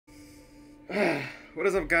What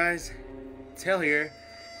is up, guys? Tail here,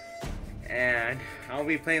 and I'll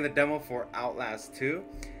be playing the demo for Outlast 2.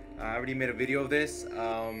 I already made a video of this,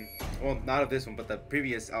 well, not of this one, but the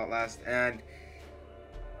previous Outlast, and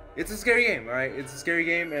it's a scary game, alright? It's a scary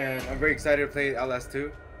game, and I'm very excited to play Outlast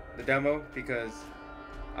 2, the demo, because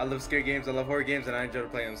I love scary games, I love horror games, and I enjoy to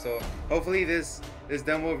play them. So hopefully this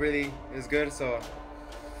demo really is good, so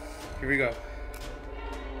here we go.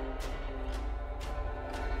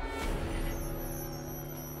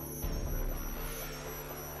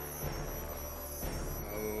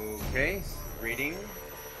 Okay, reading.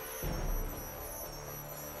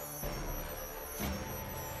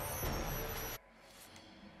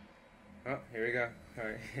 Oh, here we go.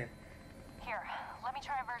 Alright. Here, let me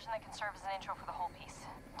try a version that can serve as an intro for the whole piece.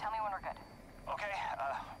 Tell me when we're good. Okay,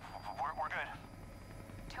 we're good.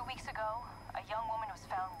 2 weeks ago, a young woman was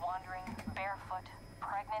found wandering, barefoot,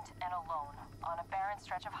 pregnant, and alone on a barren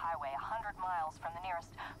stretch of highway 100 miles from the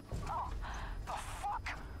nearest... Oh, The fuck?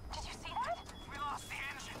 did you see that? We lost the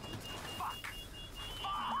engine. Fuck.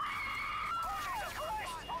 Fuck. Oh, Jesus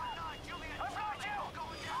Christ! Oh, no, Julian. I found you!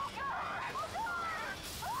 Going down.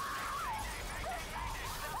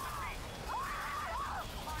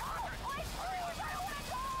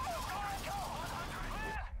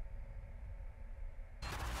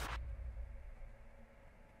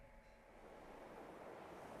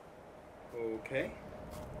 Okay.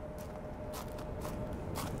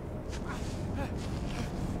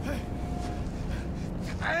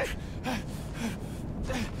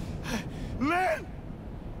 Man!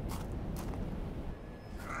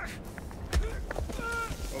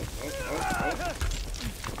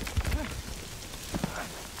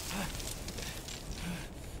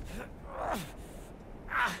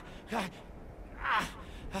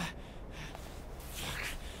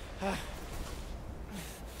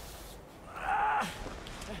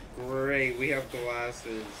 Great, we have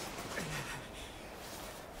glasses.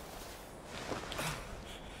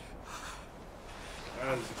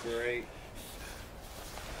 That was great.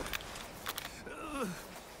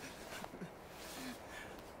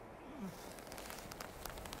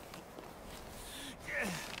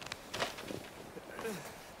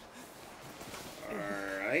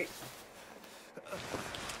 Alright.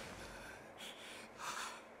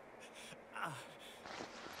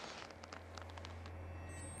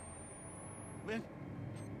 Lynn?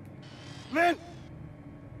 Lynn!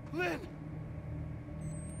 Lynn!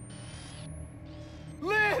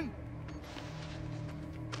 Lynn!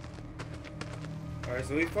 Alright,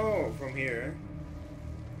 so we follow from here.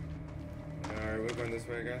 Alright, we're going this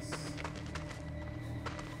way, I guess.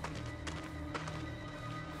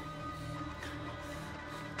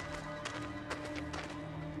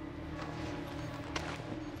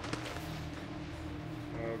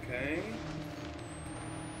 Okay.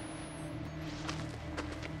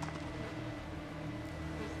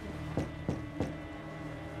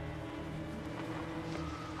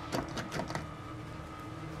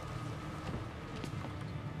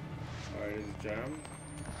 Alright, it's jammed.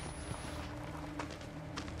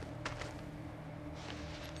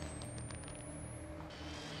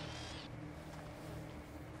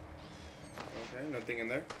 Okay, nothing in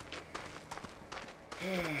there.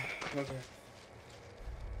 Okay.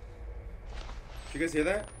 Did you guys hear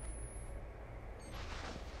that?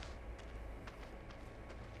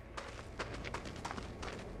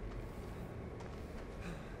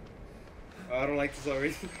 Oh, I don't like this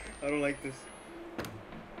already. I don't like this.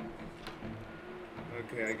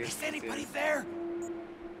 Okay, I guess. Is anybody there?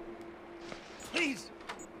 Please!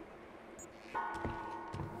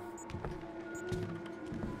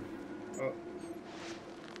 Oh.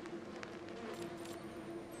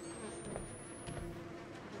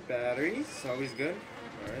 Batteries, always good.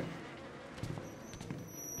 Alright.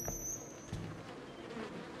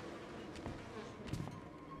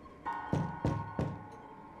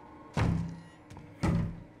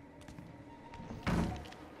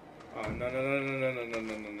 Oh, no,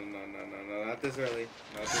 not this early.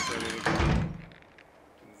 Not this early.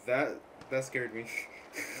 That scared me.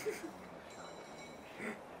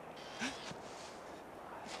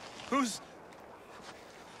 Who's...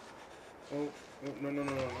 Oh, no.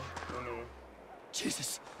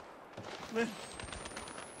 Jesus. Lynn.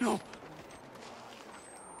 No.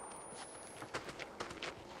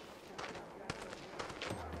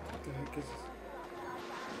 What the heck is this?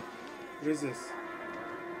 What is this?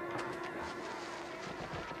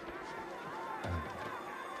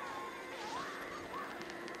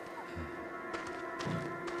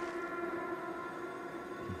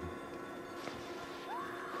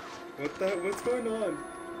 What's going on?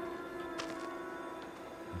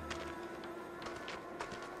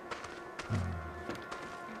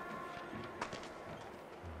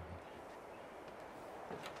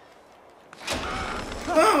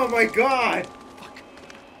 Oh my god!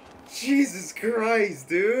 Jesus Christ,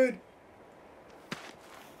 dude!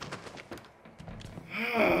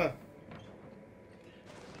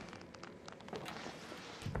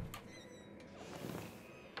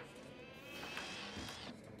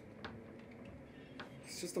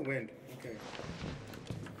 It's just the wind. Okay.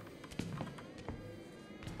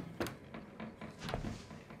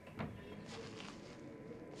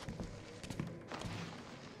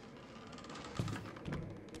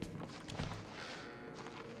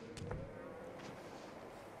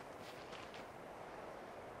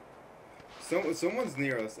 Someone's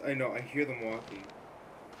near us. I know. I hear them walking.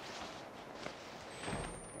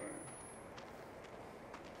 Alright.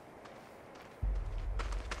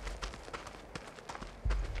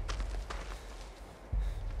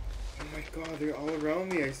 Oh my god, they're all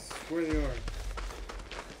around me. I swear they are.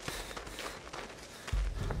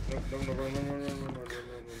 No, no, no, run, run, run, run, run, run,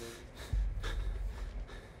 run,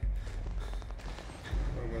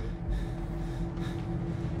 run, run.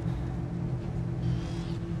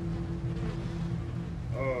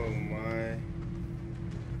 Oh my.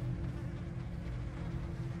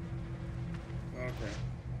 Okay.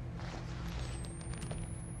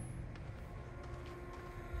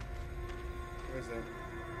 Where's that?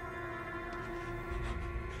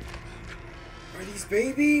 Are these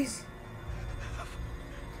babies?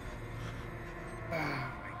 Oh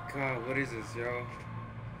my god, what is this, yo?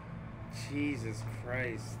 Jesus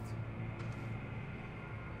Christ.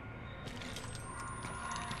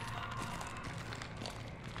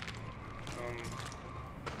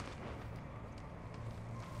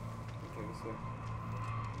 Okay, this way.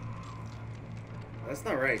 That's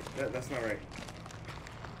not right. That's not right.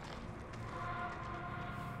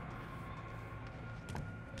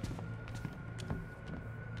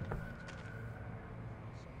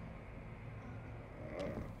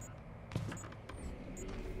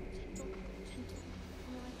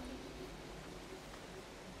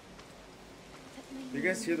 You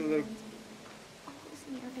guys hear the little... Always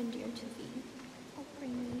near and dear to thee. Oh,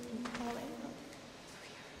 bring me in all I love.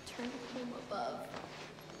 Turn home above.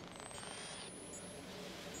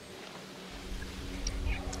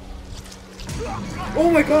 Oh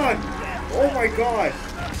my god! Oh my god!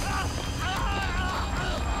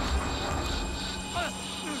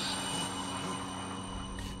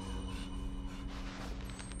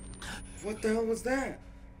 What the hell was that?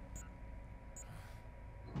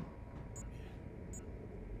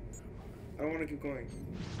 I don't want to keep going.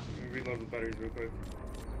 Let me reload the batteries real quick.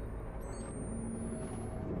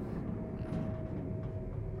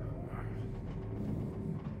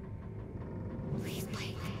 Please,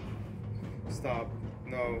 Blake. Stop.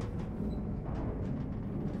 No.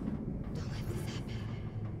 Don't let this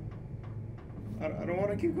happen. I don't want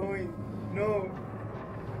to keep going. No.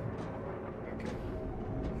 Okay.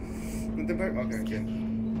 Let them back. Okay, okay.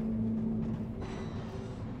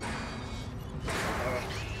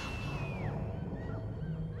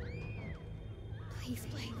 Please,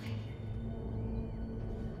 Blake.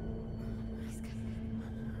 Please come.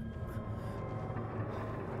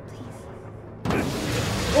 Please.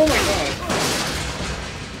 Oh my god!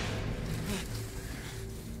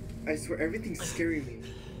 I swear, everything's scaring me.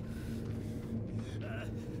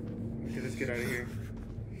 Okay, let's get out of here.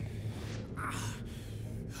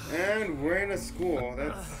 And we're in a school.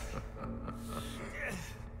 That's...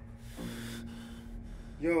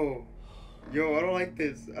 Yo. Yo, I don't like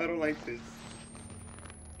this. I don't like this.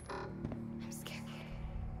 I'm scared.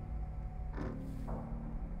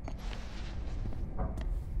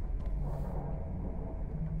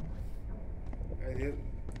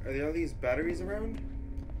 Are there all these batteries around?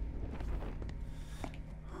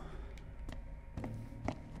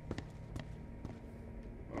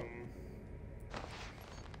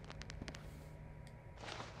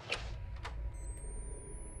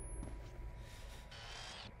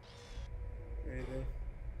 Anything?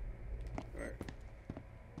 Alright.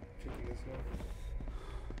 Checking this one.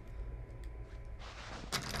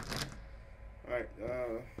 Alright,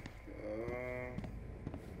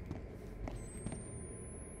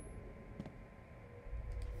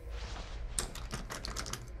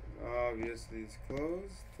 obviously it's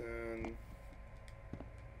closed, and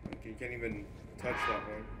okay, you can't even touch that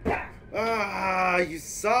one. Ah, you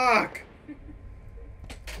suck! You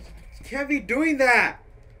can't be doing that!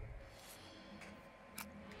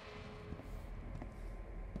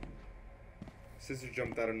 Sister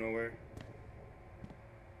jumped out of nowhere.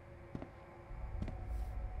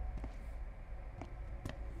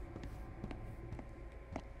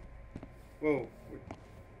 Whoa.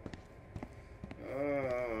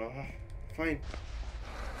 Fine.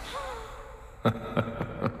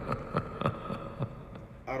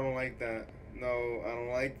 I don't like that. No, I don't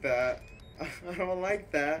like that. I don't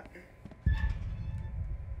like that.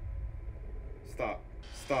 Stop.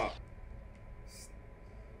 Stop.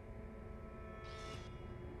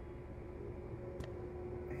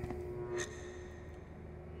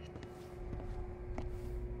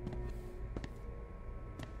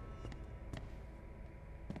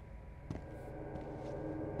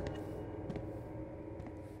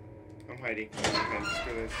 I'm hiding. Okay,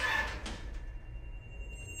 screw this.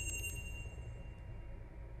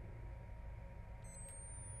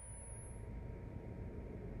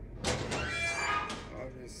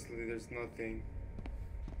 Obviously, there's nothing.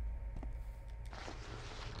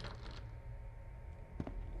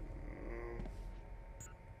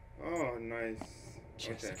 Oh, nice.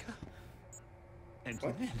 Jessica? Okay. And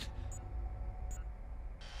What?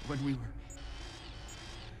 when we were...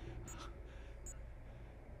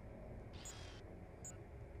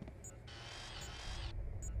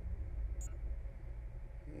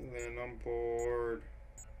 Then I'm bored.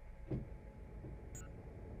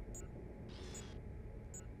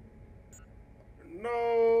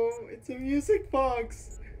 No, it's a music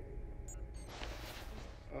box.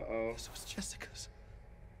 Uh-oh. This was Jessica's.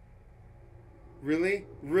 Really?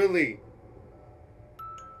 Really?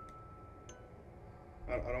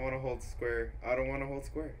 I don't want to hold square. I don't want to hold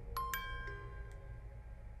square.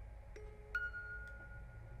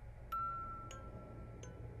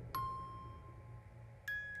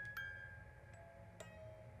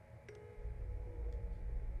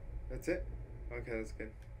 That's it? Okay, that's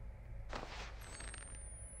good.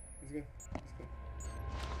 That's good. That's good.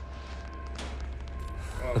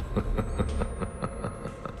 Oh.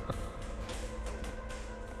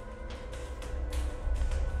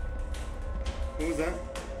 Who was that?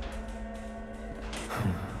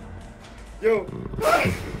 Yo!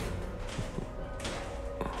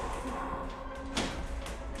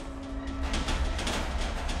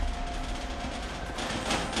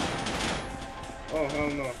 Oh, hell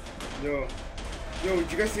no. Yo. Yo,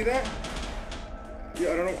 did you guys see that?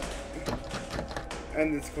 Yeah, I don't know.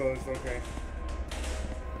 And it's closed, okay.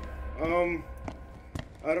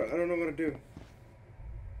 I don't know what to do.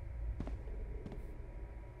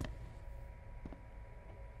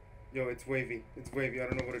 Yo, it's wavy. It's wavy. I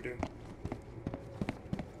don't know what to do.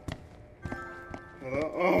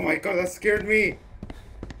 Hello? Oh my god, that scared me!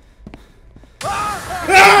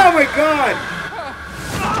 Oh my god!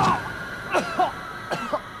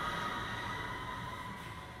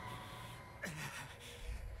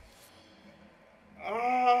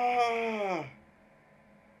 Ah!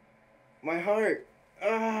 My heart.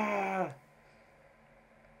 Ah!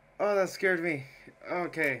 Oh, that scared me.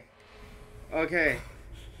 Okay. Okay.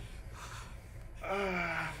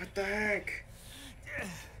 Ah, what the heck?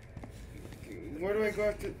 Where do I go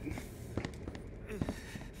after?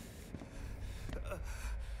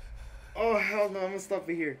 Oh, hell no, I'm gonna stop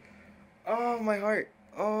it here. Oh, my heart.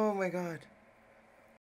 Oh my god.